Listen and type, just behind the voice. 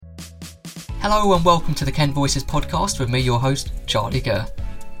Hello and welcome to the Kent Voices podcast with me, your host, Charlie Gurr.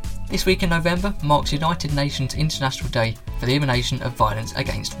 This week in November marks United Nations International Day for the Elimination of Violence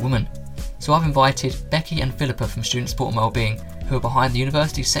Against Women. So I've invited Becky and Philippa from Student Support and Wellbeing, who are behind the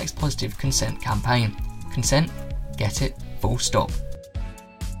university's Sex Positive Consent campaign. Consent, get it, full stop.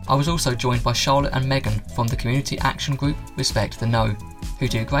 I was also joined by Charlotte and Megan from the community action group Respect the No, who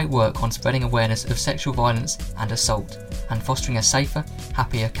do great work on spreading awareness of sexual violence and assault and fostering a safer,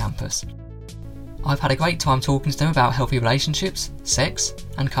 happier campus. I've had a great time talking to them about healthy relationships, sex,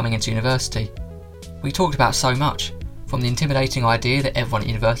 and coming into university. We talked about so much, from the intimidating idea that everyone at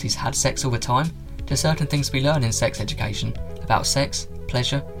universities had sex all the time, to certain things we learn in sex education about sex,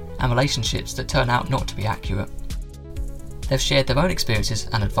 pleasure, and relationships that turn out not to be accurate. They've shared their own experiences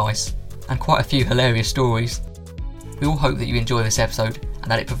and advice, and quite a few hilarious stories. We all hope that you enjoy this episode and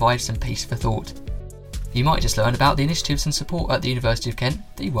that it provides some peace for thought. You might just learn about the initiatives and support at the University of Kent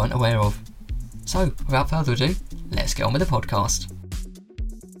that you weren't aware of. So, without further ado, let's get on with the podcast.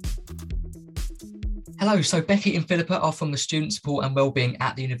 Hello, so Becky and Philippa are from the Student Support and Wellbeing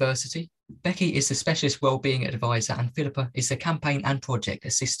at the university. Becky is the Specialist Wellbeing Advisor and Philippa is the Campaign and Project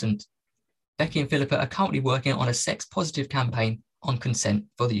Assistant. Becky and Philippa are currently working on a sex positive campaign on consent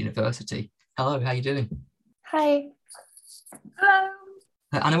for the university. Hello, how are you doing? Hi. Hello.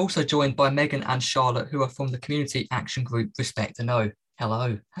 And I'm also joined by Megan and Charlotte, who are from the community action group Respect the No.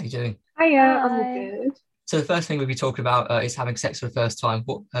 Hello, how are you doing? Hiya, Hi. I'm all good. So the first thing we'll be talking about is having sex for the first time,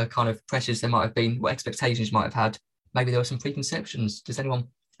 what kind of pressures there might have been, what expectations you might have had. Maybe there were some preconceptions. Does anyone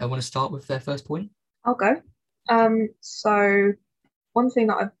want to start with their first point? I'll go. So one thing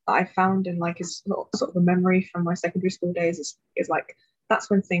that I found in like is sort of a memory from my secondary school days is like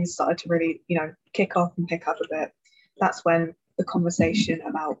that's when things started to really, kick off and pick up a bit. That's when the conversation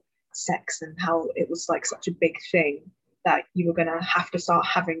about sex and how it was like such a big thing that you were gonna have to start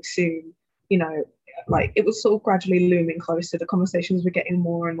having soon, like it was sort of gradually looming closer. The conversations were getting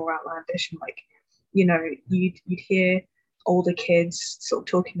more and more outlandish, and like, you'd hear older kids sort of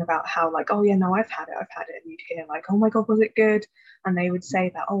talking about how like, oh yeah, no, I've had it, and you'd hear like, oh my god, was it good? And they would say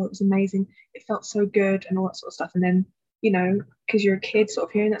that, oh, it was amazing, it felt so good, and all that sort of stuff. And then, because you're a kid, sort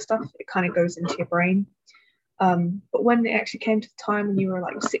of hearing that stuff, it kind of goes into your brain. But when it actually came to the time when you were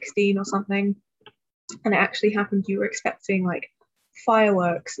like 16 or something, and it actually happened, you were expecting like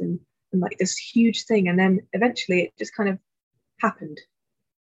fireworks and like this huge thing, and then eventually it just kind of happened,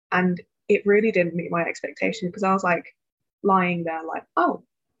 and it really didn't meet my expectations, because I was like lying there like, oh,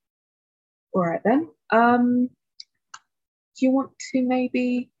 all right then, do you want to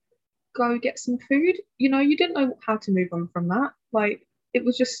maybe go get some food? You didn't know how to move on from that. Like, it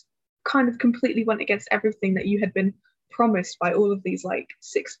was just kind of completely went against everything that you had been promised by all of these like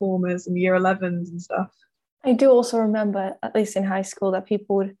sixth formers and year 11s and stuff. I do also remember, at least in high school, that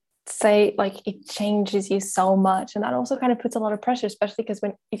people would say like it changes you so much, and that also kind of puts a lot of pressure, especially because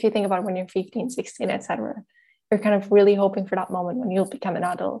if you think about when you're 15, 16, etc., you're kind of really hoping for that moment when you'll become an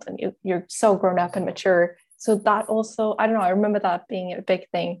adult and you're so grown up and mature. So that also, I don't know, I remember that being a big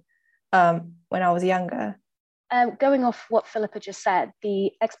thing when I was younger. Going off what Philippa just said,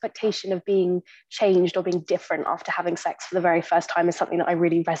 the expectation of being changed or being different after having sex for the very first time is something that I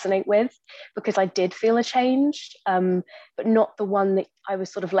really resonate with, because I did feel a change, but not the one that I was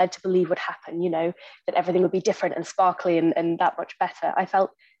sort of led to believe would happen, that everything would be different and sparkly and that much better. I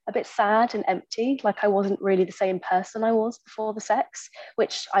felt a bit sad and empty, like I wasn't really the same person I was before the sex,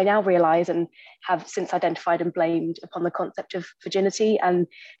 which I now realise and have since identified and blamed upon the concept of virginity and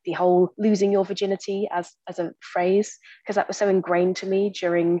the whole losing your virginity as a phrase, because that was so ingrained to me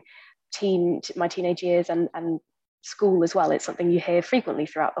during my teenage years and school as well. It's something you hear frequently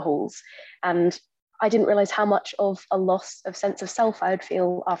throughout the halls, and I didn't realise how much of a loss of sense of self I would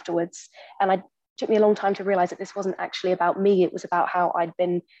feel afterwards. And it took me a long time to realise that this wasn't actually about me. It was about how I'd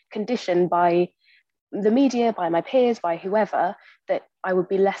been conditioned by the media, by my peers, by whoever, that I would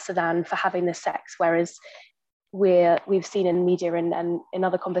be lesser than for having this sex. Whereas we've seen in media and in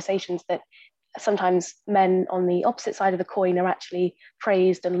other conversations that sometimes men on the opposite side of the coin are actually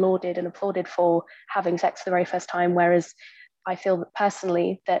praised and lauded and applauded for having sex for the very first time. Whereas I feel that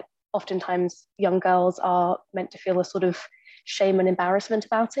personally that oftentimes young girls are meant to feel a sort of shame and embarrassment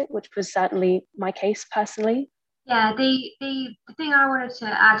about it, which was certainly my case personally. Yeah, the thing I wanted to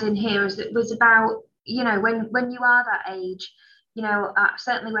add in here is it was about, when you are that age,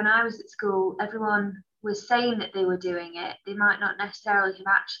 certainly when I was at school, everyone was saying that they were doing it. They might not necessarily have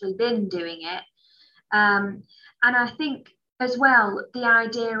actually been doing it. And I think as well, the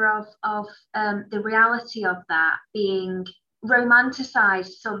idea of the reality of that being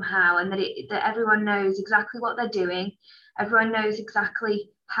romanticized somehow, and that everyone knows exactly what they're doing, everyone knows exactly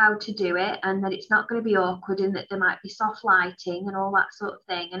how to do it, and that it's not going to be awkward, and that there might be soft lighting and all that sort of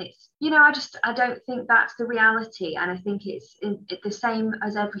thing. And it's, I don't think that's the reality. And I think it's the same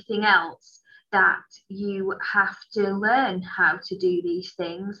as everything else, that you have to learn how to do these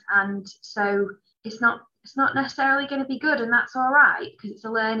things. And so it's not necessarily going to be good, and that's all right, because it's a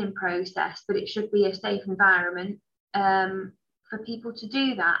learning process, but it should be a safe environment for people to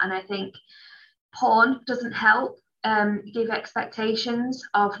do that. And I think porn doesn't help give expectations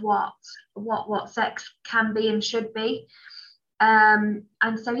of what sex can be and should be. And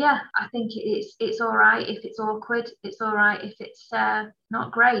so I think it's all right if it's awkward, it's all right if it's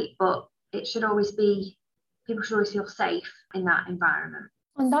not great, but it should always be, people should always feel safe in that environment.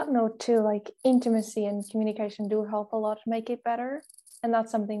 On that note too, like intimacy and communication do help a lot to make it better. And that's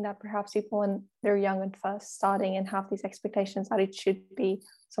something that perhaps people, when they're young and first starting and have these expectations that it should be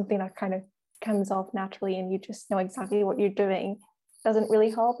something that kind of comes off naturally and you just know exactly what you're doing, doesn't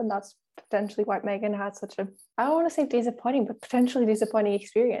really help. And that's potentially why Megan had such a, I don't want to say disappointing, but potentially disappointing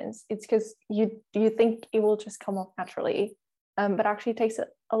experience. It's because you think it will just come off naturally, but actually it takes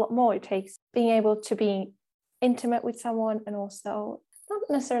a lot more. It takes being able to be intimate with someone, and also not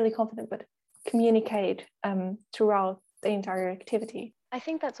necessarily confident, but communicate throughout the entire activity. I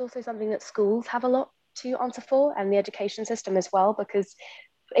think that's also something that schools have a lot to answer for, and the education system as well, because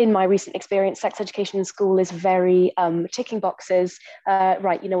in my recent experience, sex education in school is very ticking boxes,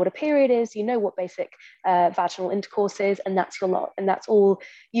 right, you know what a period is, you know what basic vaginal intercourse is, and that's your lot, and that's all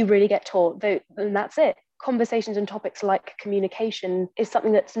you really get taught, and that's it. Conversations and topics like communication is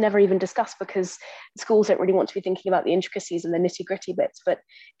something that's never even discussed, because schools don't really want to be thinking about the intricacies and the nitty-gritty bits. But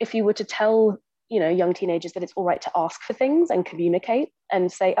if you were to tell young teenagers that it's all right to ask for things and communicate and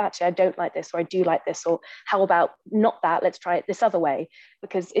say, actually, I don't like this, or I do like this, or how about not that, let's try it this other way.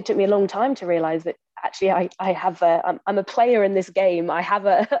 Because it took me a long time to realize that actually I have I'm a player in this game. I have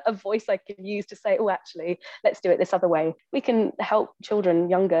a voice I can use to say, oh, actually, let's do it this other way. We can help children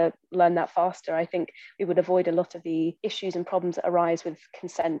younger learn that faster. I think we would avoid a lot of the issues and problems that arise with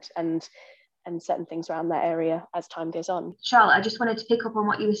consent and certain things around that area as time goes on. Charlotte, I just wanted to pick up on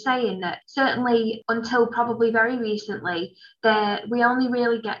what you were saying, that certainly until probably very recently, we only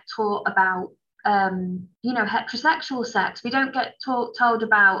really get taught about heterosexual sex. We don't get told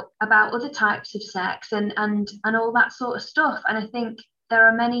about other types of sex and all that sort of stuff. And I think there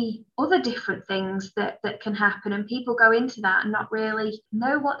are many other different things that can happen, and people go into that and not really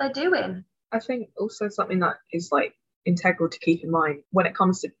know what they're doing. I think also something that is like integral to keep in mind when it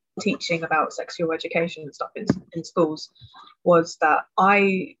comes to teaching about sexual education and stuff in schools was that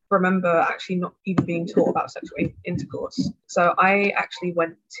I remember actually not even being taught about sexual intercourse. So I actually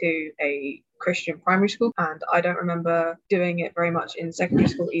went to a Christian primary school, and I don't remember doing it very much in secondary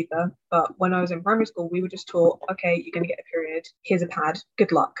school either. But when I was in primary school, we were just taught, okay, you're going to get a period, here's a pad,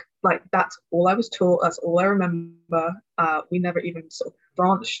 good luck. Like, that's all I was taught, that's all I remember. We never even sort of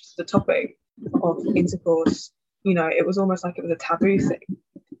branched the topic of intercourse. It was almost like it was a taboo thing.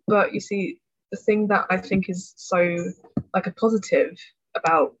 But you see, the thing that I think is so like a positive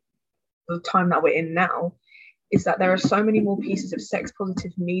about the time that we're in now is that there are so many more pieces of sex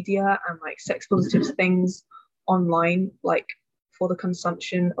positive media and like sex positive things online, like for the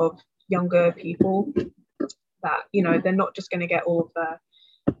consumption of younger people, that, they're not just going to get all of their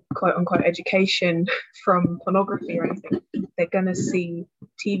quote unquote education from pornography or anything. They're going to see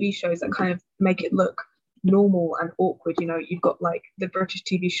TV shows that kind of make it look normal and awkward. You've got like the British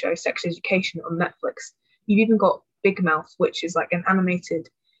TV show Sex Education on Netflix. You've even got Big Mouth, which is like an animated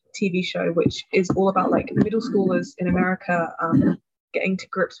TV show which is all about like middle schoolers in America getting to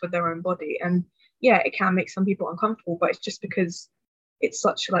grips with their own body. And yeah, it can make some people uncomfortable, but it's just because it's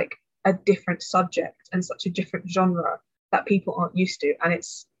such like a different subject and such a different genre that people aren't used to. And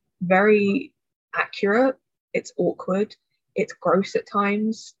it's very accurate, it's awkward, it's gross at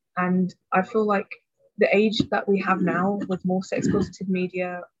times. And I feel like the age that we have now, with more sex positive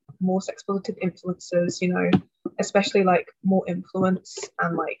media, more sex positive influencers, especially like more influence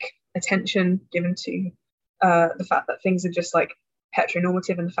and like attention given to the fact that things are just like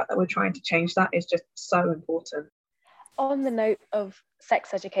heteronormative, and the fact that we're trying to change that is just so important. On the note of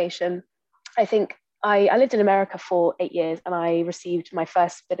sex education, I think I lived in America for 8 years, and I received my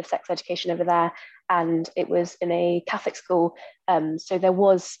first bit of sex education over there, and it was in a Catholic school. So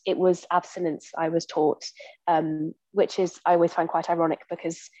it was abstinence I was taught, which is, I always find quite ironic,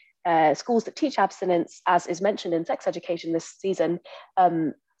 because schools that teach abstinence, as is mentioned in sex education this season,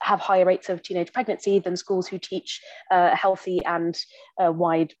 have higher rates of teenage pregnancy than schools who teach a healthy and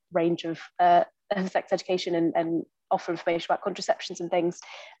wide range of sex education and offer information about contraceptions and things.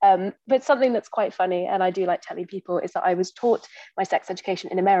 But something that's quite funny, and I do like telling people, is that I was taught my sex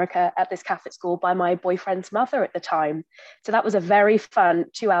education in America at this Catholic school by my boyfriend's mother at the time. So that was a very fun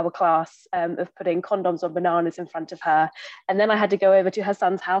 2-hour class of putting condoms on bananas in front of her. And then I had to go over to her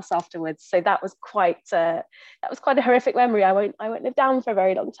son's house afterwards. So that was quite a horrific memory. I won't live down for a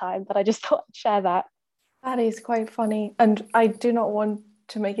very long time, but I just thought I'd share that. That is quite funny. And I do not want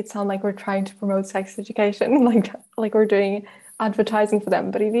to make it sound like we're trying to promote sex education, like we're doing advertising for them,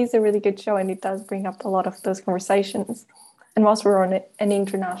 but it is a really good show and it does bring up a lot of those conversations. And whilst we're on an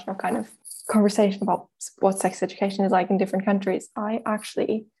international kind of conversation about what sex education is like in different countries, I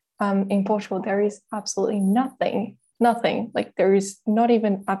actually, in Portugal, there is absolutely nothing, like there is not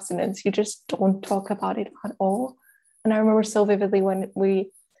even abstinence. You just don't talk about it at all. And I remember so vividly when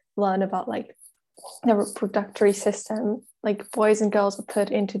we learned about like the reproductory system, like boys and girls were put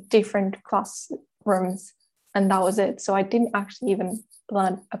into different classrooms and that was it. So I didn't actually even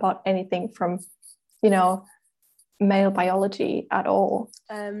learn about anything from, male biology at all.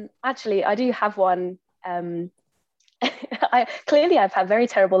 Actually, I do have one. I've had very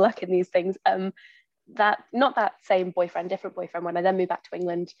terrible luck in these things. That not that same boyfriend, different boyfriend, when I then moved back to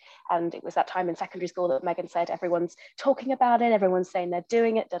England, and it was that time in secondary school that Megan said everyone's talking about it, everyone's saying they're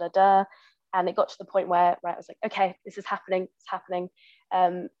doing it, and it got to the point where I was like, okay, this is happening, it's happening.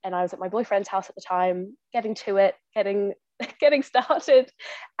 And I was at my boyfriend's house at the time, getting started,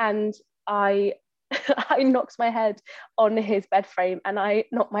 and I knocked my head on his bed frame and I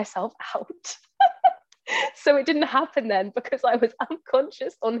knocked myself out. So it didn't happen then because I was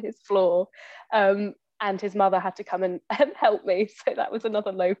unconscious on his floor, and his mother had to come and help me. So that was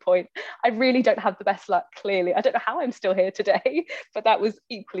another low point. I really don't have the best luck, clearly. I don't know how I'm still here today, but that was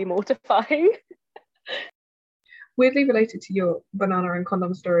equally mortifying. Weirdly related to your banana and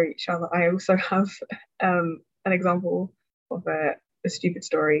condom story, Charlotte, I also have an example of a stupid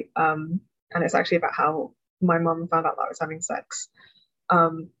story. And it's actually about how my mum found out that I was having sex.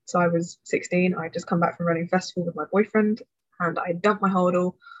 So I was 16. I'd just come back from running festival with my boyfriend, and I dumped my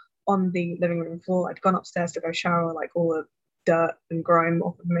hodl on the living room floor. I'd gone upstairs to go shower, like all the dirt and grime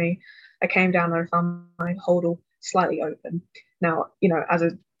off of me. I came down and I found my hodl slightly open. Now, as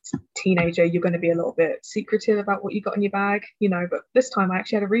a teenager, you're going to be a little bit secretive about what you got in your bag, but this time I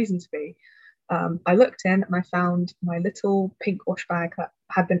actually had a reason to be. I looked in and I found my little pink wash bag that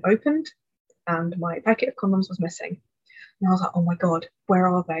had been opened, and my packet of condoms was missing. And I was like, oh my God, where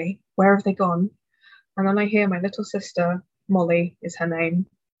are they? Where have they gone? And then I hear my little sister, Molly is her name,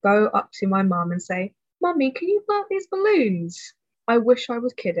 go up to my mum and say, Mummy, can you blow up these balloons? I wish I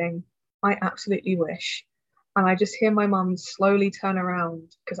was kidding. I absolutely wish. And I just hear my mum slowly turn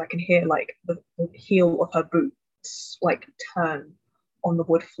around because I can hear like the heel of her boots like turn on the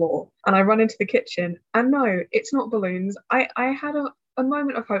wood floor. And I run into the kitchen and no, it's not balloons. I had a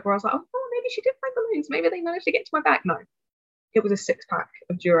moment of hope where I was like, oh, maybe she did find balloons. Maybe they managed to get to my bag. No, it was a 6-pack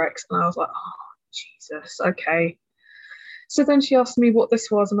of Durex. And I was like, oh, Jesus, okay. So then she asked me what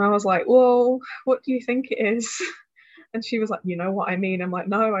this was, and I was like, well, what do you think it is? And she was like, you know what I mean? I'm like,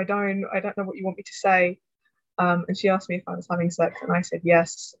 no, I don't know what you want me to say. And she asked me if I was having sex, and I said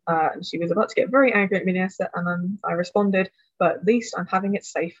yes. And she was about to get very angry at me, and then I responded, but at least I'm having it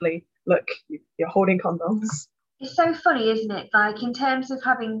safely. Look, you're holding condoms. It's so funny, isn't it? Like in terms of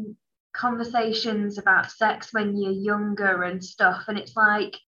having conversations about sex when you're younger and stuff, and it's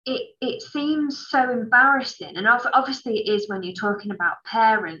like, it seems so embarrassing, and obviously it is when you're talking about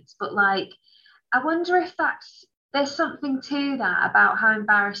parents, but like I wonder if there's something to that about how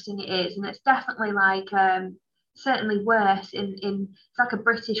embarrassing it is, and it's definitely like certainly worse in it's like a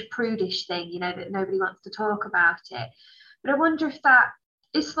British prudish thing, that nobody wants to talk about it. But I wonder if that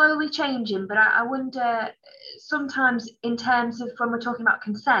is slowly changing. But I wonder sometimes in terms of when we're talking about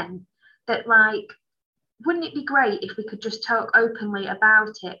consent, that like, wouldn't it be great if we could just talk openly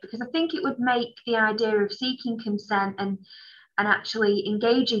about it? Because I think it would make the idea of seeking consent and actually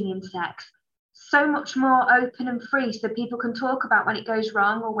engaging in sex so much more open and free, so people can talk about when it goes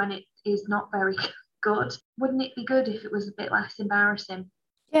wrong or when it is not very good. Wouldn't it be good if it was a bit less embarrassing?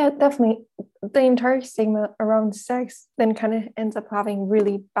 Yeah, definitely. The entire stigma around sex then kind of ends up having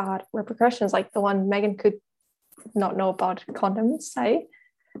really bad repercussions, like the one Megan could not know about condoms, say,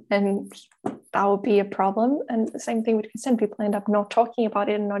 and that would be a problem. And the same thing with consent. People end up not talking about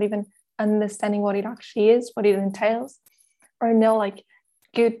it and not even understanding what it actually is, what it entails, or know like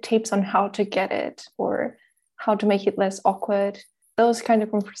good tips on how to get it or how to make it less awkward. Those kind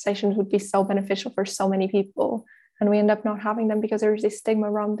of conversations would be so beneficial for so many people, and we end up not having them because there's this stigma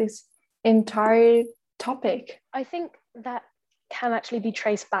around this entire topic. I think that can actually be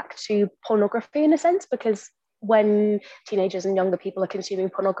traced back to pornography in a sense, because when teenagers and younger people are consuming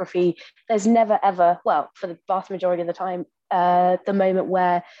pornography, there's never ever, well, for the vast majority of the time, the moment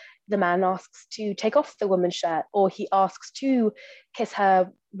where the man asks to take off the woman's shirt, or he asks to kiss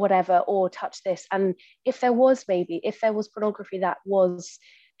her, whatever, or touch this. And if there was pornography that was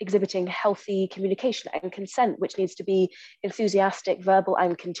exhibiting healthy communication and consent, which needs to be enthusiastic, verbal,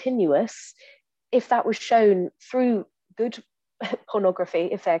 and continuous, if that was shown through good pornography,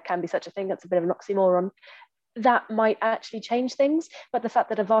 if there can be such a thing, that's a bit of an oxymoron, that might actually change things. But the fact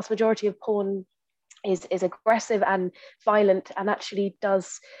that a vast majority of porn is aggressive and violent and actually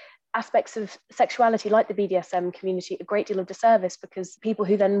does aspects of sexuality like the BDSM community a great deal of disservice, because people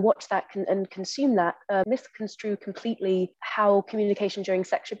who then watch that and consume that misconstrue completely how communication during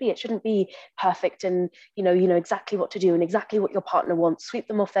sex should be. It shouldn't be perfect and you know exactly what to do and exactly what your partner wants, sweep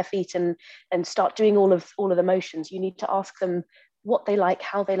them off their feet and start doing all of the motions. You need to ask them what they like,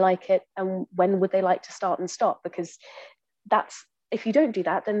 how they like it, and when would they like to start and stop, because that's, if you don't do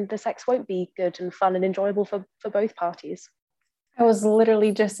that, then the sex won't be good and fun and enjoyable for both parties. I was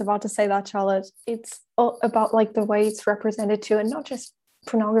literally just about to say that, Charlotte. It's all about like the way it's represented too, and not just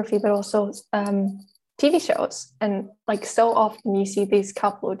pornography, but also TV shows. And like so often you see this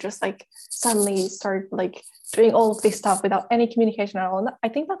couple just like suddenly start like doing all of this stuff without any communication at all. And I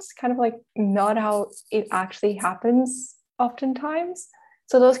think that's kind of like not how it actually happens oftentimes.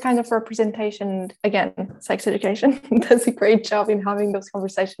 So those kind of representation, again, sex education does a great job in having those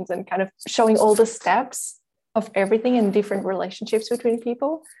conversations and kind of showing all the steps of everything and different relationships between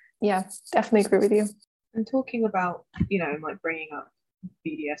people. Yeah, definitely agree with you. And talking about, like bringing up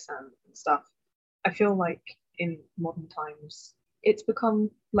BDSM and stuff, I feel like in modern times, it's become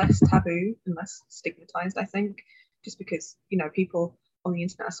less taboo and less stigmatized, I think, just because, people on the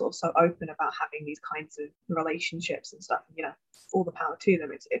internet are sort of so open about having these kinds of relationships and stuff, and, all the power to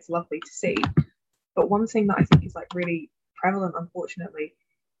them. It's lovely to see. But one thing that I think is like really prevalent, unfortunately,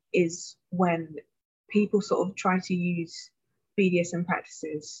 is when people sort of try to use BDSM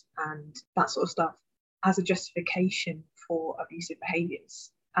practices and that sort of stuff as a justification for abusive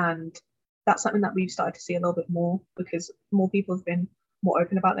behaviours. And that's something that we've started to see a little bit more, because more people have been more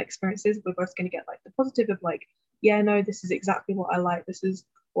open about their experiences. We're both going to get like the positive of like, yeah, no, this is exactly what I like, this is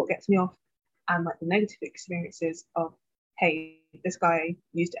what gets me off, and like the negative experiences of, hey, this guy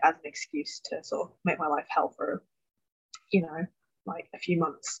used it as an excuse to sort of make my life hell for, like a few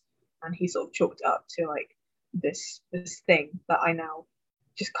months. And he sort of chalked it up to like this thing that I now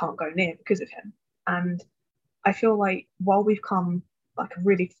just can't go near because of him. And I feel like while we've come like a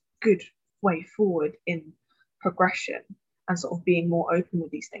really good way forward in progression and sort of being more open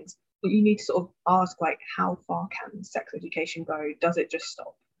with these things, but you need to sort of ask like, how far can sex education go? Does it just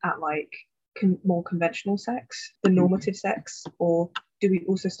stop at like more conventional sex, the normative sex, or do we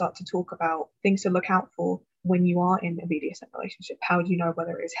also start to talk about things to look out for when you are in a BDSM relationship? How do you know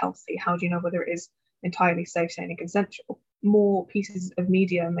whether it is healthy? How do you know whether it is entirely safe, sane, and consensual? More pieces of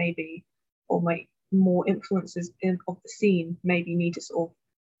media maybe, or more influences of the scene maybe need to sort of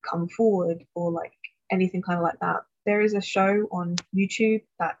come forward, or like anything kind of like that. There is a show on YouTube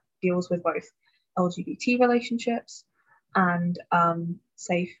that deals with both LGBT relationships and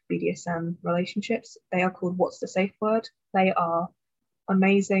safe BDSM relationships. They are called What's the Safe Word? They are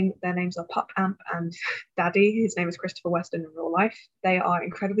amazing. Their names are Pup Amp and Daddy. His name is Christopher Weston in real life. They are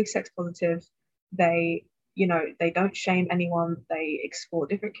incredibly sex positive. They don't shame anyone. They explore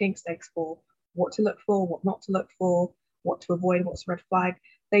different kinks. They explore what to look for, what not to look for, what to avoid, what's a red flag.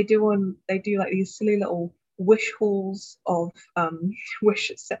 They do like these silly little wish hauls of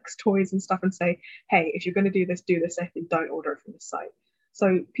wish sex toys and stuff, and say, hey, if you're going to do this safely, don't order it from this site.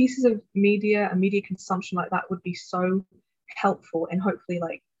 So pieces of media and media consumption like that would be so helpful in hopefully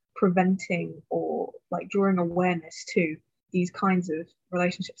like preventing or like drawing awareness to these kinds of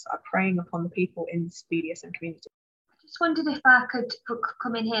relationships that are preying upon the people in this BDSM community. I just wondered if I could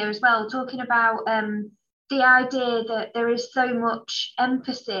come in here as well, talking about the idea that there is so much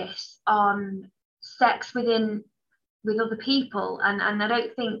emphasis on sex with other people, and I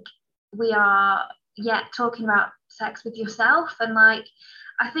don't think we are yet talking about sex with yourself. And like,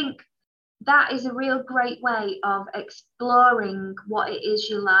 I think that is a real great way of exploring what it is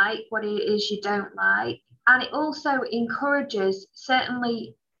you like, what it is you don't like. And it also encourages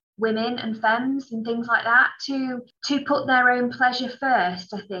certainly women and femmes and things like that to put their own pleasure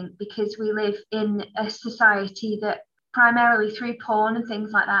first, I think, because we live in a society that primarily through porn and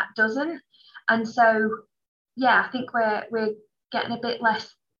things like that doesn't. And so, yeah, I think we're getting a bit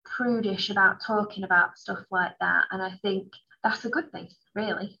less prudish about talking about stuff like that. And I think that's a good thing,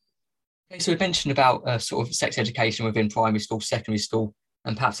 really. Okay, so we mentioned about sort of sex education within primary school, secondary school,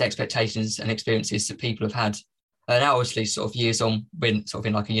 and perhaps expectations and experiences that people have had Now, obviously, sort of years on, when sort of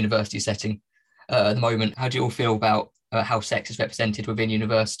in like a university setting at the moment, how do you all feel about how sex is represented within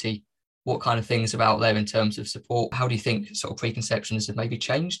university? What kind of things are out there in terms of support? How do you think sort of preconceptions have maybe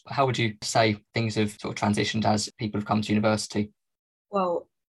changed? How would you say things have sort of transitioned as people have come to university? Well,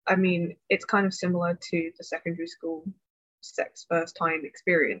 I mean, it's kind of similar to the secondary school sex first time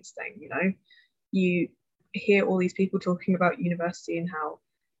experience thing, you know? You hear all these people talking about university and how,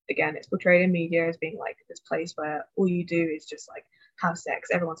 again, it's portrayed in media as being like this place where all you do is just like have sex.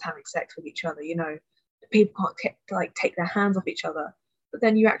 Everyone's having sex with each other, you know? People can't like take their hands off each other. But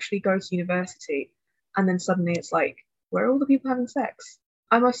then you actually go to university and then suddenly it's like, where are all the people having sex?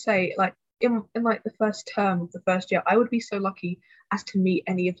 I must say, like, in like the first term of the first year, I would be so lucky as to meet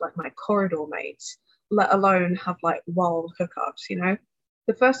any of like my corridor mates, let alone have like wild hookups, you know?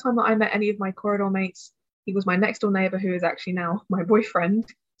 The first time that I met any of my corridor mates, he was my next door neighbor who is actually now my boyfriend.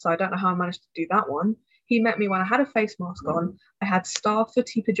 So I don't know how I managed to do that one. He met me when I had a face mask on, I had star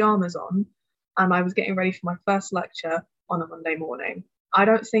footy pajamas on, and I was getting ready for my first lecture on a Monday morning. I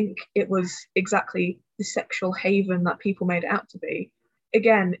don't think it was exactly the sexual haven that people made it out to be.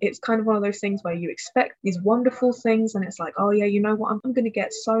 Again, it's kind of one of those things where you expect these wonderful things and it's like, oh yeah, you know what, I'm going to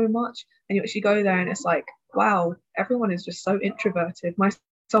get so much. And you actually go there and it's like, wow, everyone is just so introverted,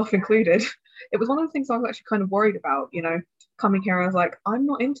 myself included. It was one of the things I was actually kind of worried about, you know, coming here. I was like, I'm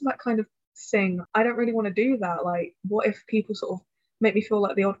not into that kind of thing. I don't really want to do that. Like, what if people sort of make me feel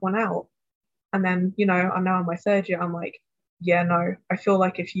like the odd one out? And then, you know, I'm now in my third year. I'm like, yeah, no, I feel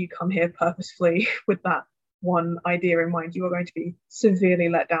like if you come here purposefully with that one idea in mind, you are going to be severely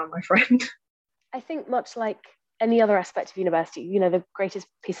let down, my friend. I think much like any other aspect of university, you know, the greatest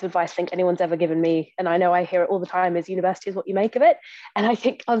piece of advice I think anyone's ever given me, and I know I hear it all the time, is university is what you make of it. And I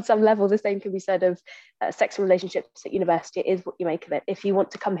think on some level, the same can be said of sex and relationships at university. It is what you make of it. If you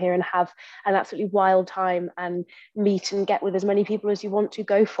want to come here and have an absolutely wild time and meet and get with as many people as you want to,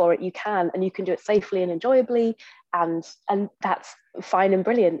 go for it. You can, and you can do it safely and enjoyably. And that's fine and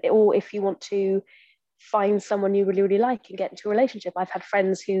brilliant. Or if you want to find someone you really, really like and get into a relationship. I've had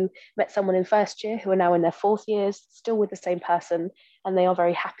friends who met someone in first year who are now in their fourth years, still with the same person, and they are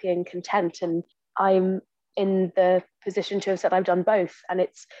very happy and content. And I'm in the position to have said I've done both, and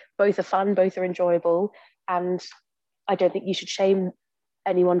it's both are fun, both are enjoyable. And I don't think you should shame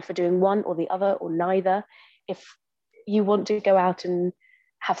anyone for doing one or the other or neither. If you want to go out and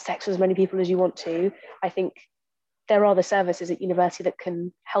have sex with as many people as you want to, I think there are the services at university that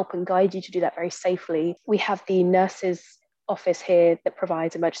can help and guide you to do that very safely. We have the nurses office here that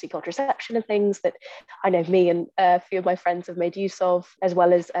provides emergency contraception and things that I know me and a few of my friends have made use of, as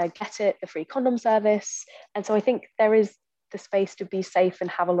well as Get It, the free condom service. And so I think there is the space to be safe and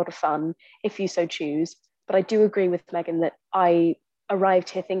have a lot of fun if you so choose. But I do agree with Megan that I arrived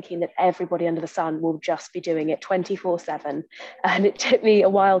here thinking that everybody under the sun will just be doing it 24/7. And it took me a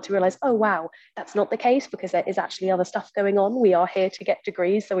while to realize, oh, wow, that's not the case, because there is actually other stuff going on. We are here to get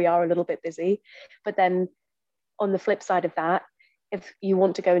degrees, so we are a little bit busy. But then on the flip side of that, if you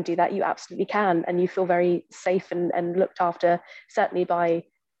want to go and do that, you absolutely can. And you feel very safe and looked after, certainly by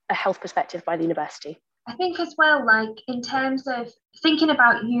a health perspective, by the university. I think as well, like in terms of thinking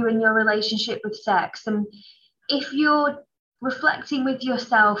about you and your relationship with sex, and if you're reflecting with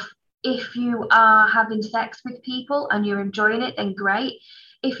yourself, if you are having sex with people and you're enjoying it, then great.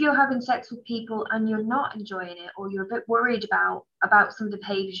 If you're having sex with people and you're not enjoying it, or you're a bit worried about some of the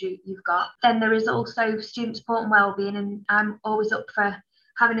behaviours you've got, then there is also student support and wellbeing, and I'm always up for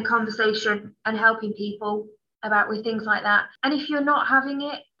having a conversation and helping people about with things like that. And if you're not having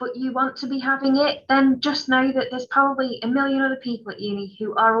it but you want to be having it, then just know that there's probably a million other people at uni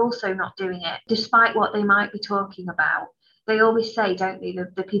who are also not doing it, despite what they might be talking about. They always say, don't they,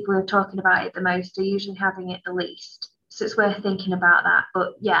 the people who are talking about it the most are usually having it the least. So it's worth thinking about that.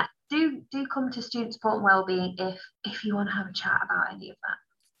 But yeah, do come to student support and wellbeing if you want to have a chat about any of that.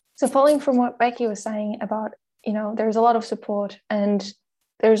 So following from what Becky was saying about, you know, there's a lot of support, and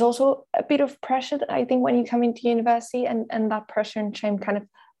there's also a bit of pressure that I think when you come into university, and that pressure and shame kind of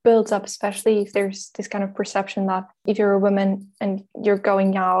builds up, especially if there's this kind of perception that if you're a woman and you're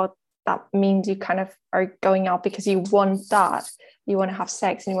going out, that means you kind of are going out because you want that, you want to have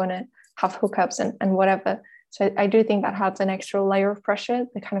sex and you want to have hookups and whatever. So I do think that adds an extra layer of pressure,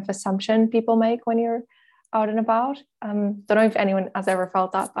 the kind of assumption people make when you're out and about. Don't know if anyone has ever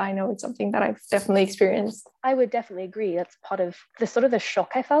felt that, but I know it's something that I've definitely experienced. I would definitely agree. That's part of the sort of the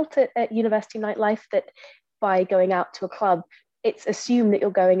shock I felt at university nightlife, that by going out to a club, it's assumed that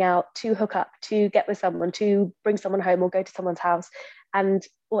you're going out to hook up, to get with someone, to bring someone home or go to someone's house. And,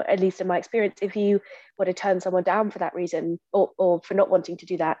 or at least in my experience, if you were to turn someone down for that reason, or for not wanting to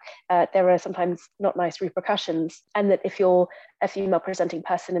do that, there are sometimes not nice repercussions. And that if you're a female presenting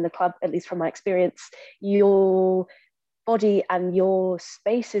person in the club, at least from my experience, your body and your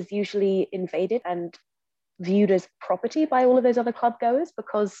space is usually invaded and viewed as property by all of those other club goers,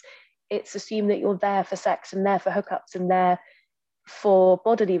 because it's assumed that you're there for sex and there for hookups and there for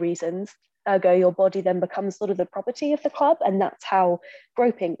bodily reasons. Ergo, your body then becomes sort of the property of the club, and that's how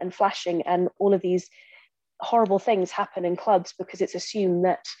groping and flashing and all of these horrible things happen in clubs, because it's assumed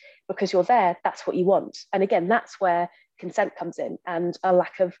that because you're there, that's what you want. And again, that's where consent comes in, and a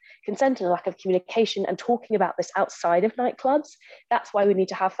lack of consent and a lack of communication and talking about this outside of nightclubs. That's why we need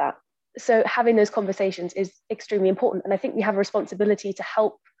to have that. So having those conversations is extremely important, and I think we have a responsibility to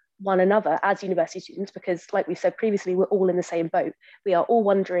help one another as university students, because like we said previously, we're all in the same boat. We are all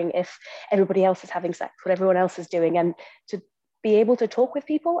wondering if everybody else is having sex, what everyone else is doing, and to be able to talk with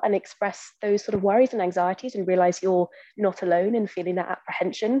people and express those sort of worries and anxieties and realize you're not alone in feeling that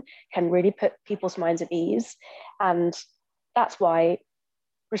apprehension can really put people's minds at ease. And that's why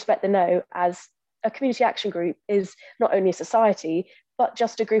Respect the No as a community action group is not only a society, but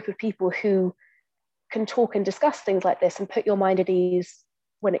just a group of people who can talk and discuss things like this and put your mind at ease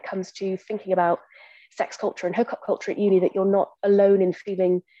when it comes to thinking about sex culture and hookup culture at uni, that you're not alone in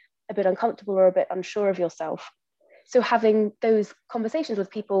feeling a bit uncomfortable or a bit unsure of yourself. So having those conversations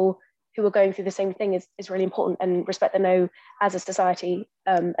with people who are going through the same thing is really important. And Respect the No as a society,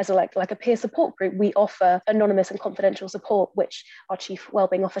 as a like a peer support group, we offer anonymous and confidential support, which our Chief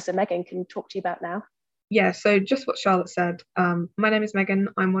Wellbeing Officer, Megan, can talk to you about now. Yeah, so just what Charlotte said. My name is Megan.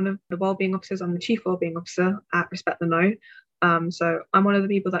 I'm one of the Wellbeing Officers. I'm the Chief Wellbeing Officer at Respect the No. So I'm one of the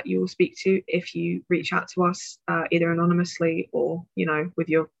people that you will speak to if you reach out to us, either anonymously or, with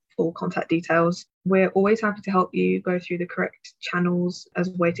your full contact details. We're always happy to help you go through the correct channels as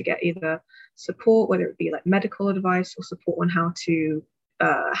a way to get either support, whether it be like medical advice or support on how to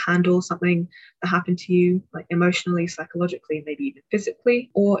handle something that happened to you, like emotionally, psychologically, maybe even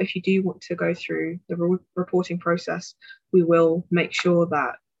physically. Or if you do want to go through the reporting process, we will make sure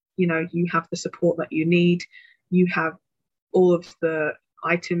that, you have the support that you need, you have all of the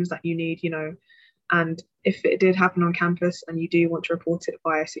items that you need, and if it did happen on campus and you do want to report it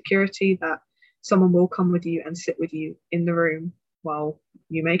via security, that someone will come with you and sit with you in the room while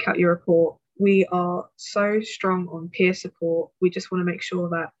you make out your report. We are so strong on peer support. We just want to make sure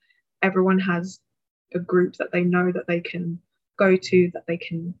that everyone has a group that they know that they can go to, that they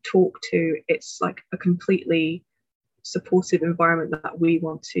can talk to. It's like a completely supportive environment that we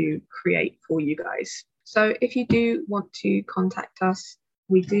want to create for you guys. So if you do want to contact us,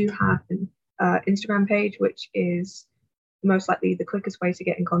 we do have an Instagram page, which is most likely the quickest way to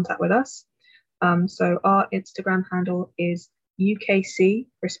get in contact with us. So our Instagram handle is UKC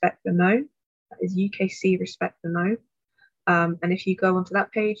Respect the No. That is UKC Respect the No. And if you go onto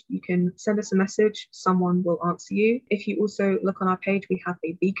that page, you can send us a message. Someone will answer you. If you also look on our page, we have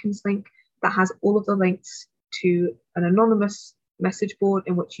a Beacons link that has all of the links to an anonymous message board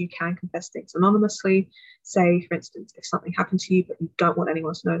in which you can confess things anonymously. Say, for instance, if something happened to you but you don't want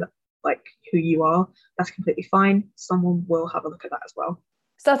anyone to know that, like, who you are, that's completely fine. Someone will have a look at that as well.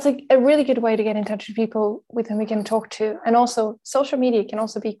 So that's a really good way to get in touch with people with whom we can talk to. And also social media can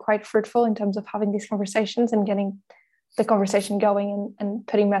also be quite fruitful in terms of having these conversations and getting the conversation going and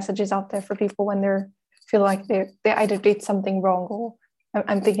putting messages out there for people when they feel like they either did something wrong, or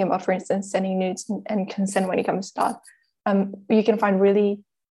I'm thinking about, for instance, sending nudes and consent when it comes to that. You can find really,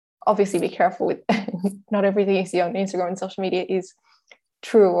 obviously be careful with not everything you see on Instagram and social media is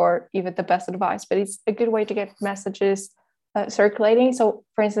true or even the best advice, but it's a good way to get messages circulating. So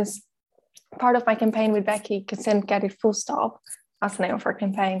for instance, part of my campaign with Becky, Consent Get It Full Stop, that's the name of our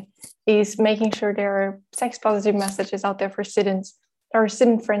campaign, is making sure there are sex positive messages out there for students that are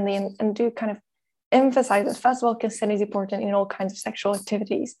student friendly and do kind of emphasize that, first of all, consent is important in all kinds of sexual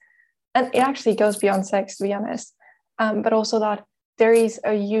activities. And it actually goes beyond sex, to be honest, but also that there is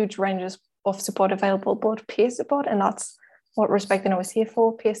a huge range of support available, both peer support, and that's what Respect the No is here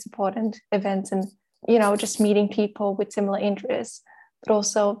for, peer support and events and, just meeting people with similar interests, but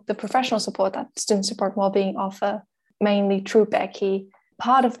also the professional support that Student Support and Wellbeing offer, mainly through Becky.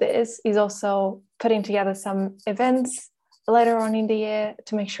 Part of this is also putting together some events later on in the year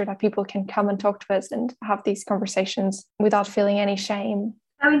to make sure that people can come and talk to us and have these conversations without feeling any shame.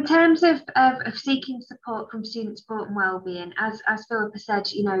 So in terms of seeking support from Student Support and Wellbeing, as Philippa said,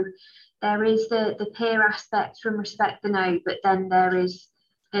 there is the peer aspect from Respect the No, but then there's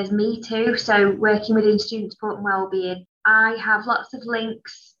me too. So working within Student Support and Wellbeing, I have lots of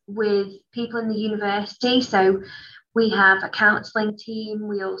links with people in the university. So we have a counselling team.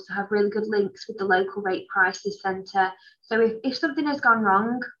 We also have really good links with the local rape crisis centre. So if something has gone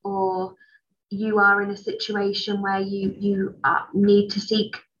wrong, or you are in a situation where you need to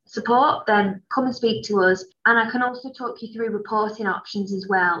seek support, then come and speak to us. And I can also talk you through reporting options as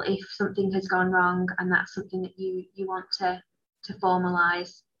well if something has gone wrong and that's something that you want to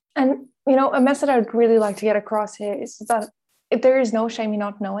formalise. And, a message I would really like to get across here is that there is no shame in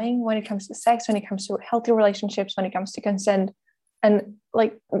not knowing when it comes to sex, when it comes to healthy relationships, when it comes to consent. And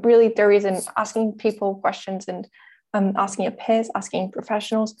really there isn't asking people questions and asking your peers, asking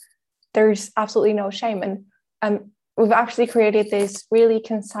professionals. There's absolutely no shame. And we've actually created this really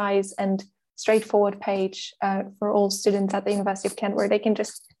concise and straightforward page for all students at the University of Kent, where they can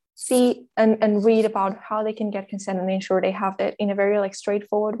just see and read about how they can get consent and ensure they have it in a very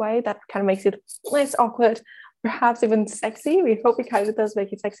straightforward way that kind of makes it less awkward, perhaps even sexy. We hope it kind of does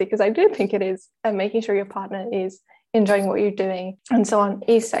make it sexy, because I do think it is. And making sure your partner is enjoying what you're doing and so on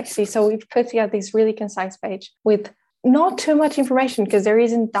is sexy. So we've put together this really concise page with not too much information, because there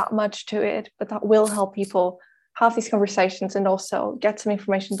isn't that much to it, but that will help people have these conversations and also get some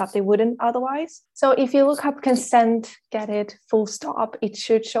information that they wouldn't otherwise. So if you look up consent, get it, full stop, it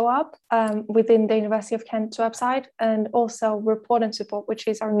should show up within the University of Kent website. And also Report and Support, which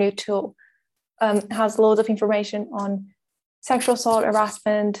is our new tool, has loads of information on sexual assault,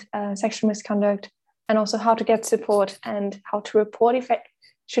 harassment, sexual misconduct, and also how to get support and how to report if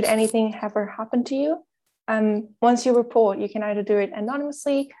should anything ever happen to you. Once you report, you can either do it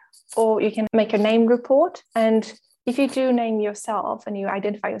anonymously or you can make a name report. And if you do name yourself and you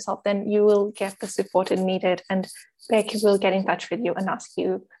identify yourself, then you will get the support needed. And Becky will get in touch with you and ask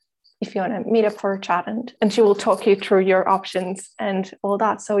you if you want to meet up for a chat, and she will talk you through your options and all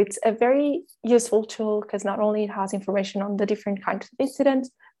that. So it's a very useful tool, because not only it has information on the different kinds of incidents,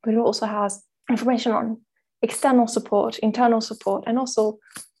 but it also has information on external support, internal support, and also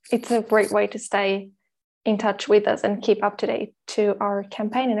it's a great way to stay in touch with us and keep up to date to our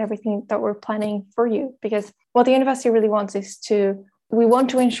campaign and everything that we're planning for you. Because what the university really wants is we want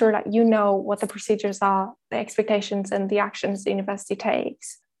to ensure that you know what the procedures are, the expectations and the actions the university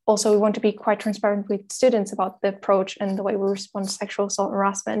takes. Also, we want to be quite transparent with students about the approach and the way we respond to sexual assault and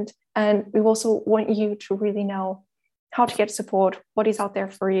harassment. And we also want you to really know how to get support, what is out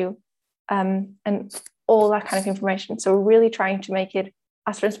there for you, and all that kind of information. So we're really trying to make it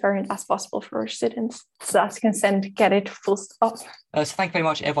as transparent as possible for our students. So that's consent, get it, full stop. So thank you very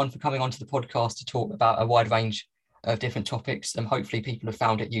much, everyone, for coming onto the podcast to talk about a wide range of different topics. And hopefully people have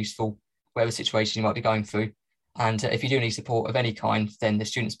found it useful, whatever situation you might be going through. And if you do need support of any kind, then the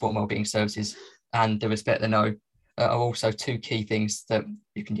Student Support and Wellbeing Services and the Respect the No are also two key things that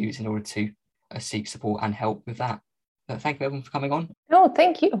you can use in order to seek support and help with that. Thank you, everyone, for coming on. No,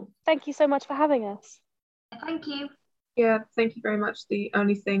 thank you. Thank you so much for having us. Thank you. Yeah, thank you very much. The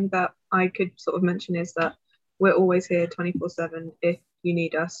only thing that I could sort of mention is that we're always here 24/7. If you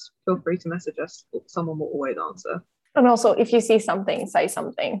need us, feel free to message us. Someone will always answer. And also, if you see something, say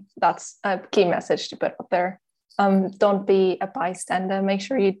something. That's a key message to put up there. Don't be a bystander. Make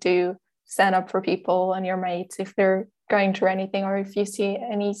sure you do stand up for people and your mates if they're going through anything, or if you see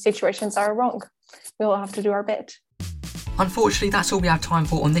any situations that are wrong. We will have to do our bit. Unfortunately, that's all we have time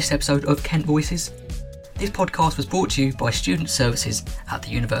for on this episode of Kent Voices. This podcast was brought to you by Student Services at the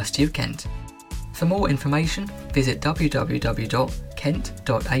University of Kent. For more information, visit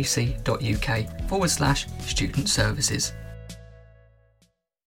www.kent.ac.uk/student services.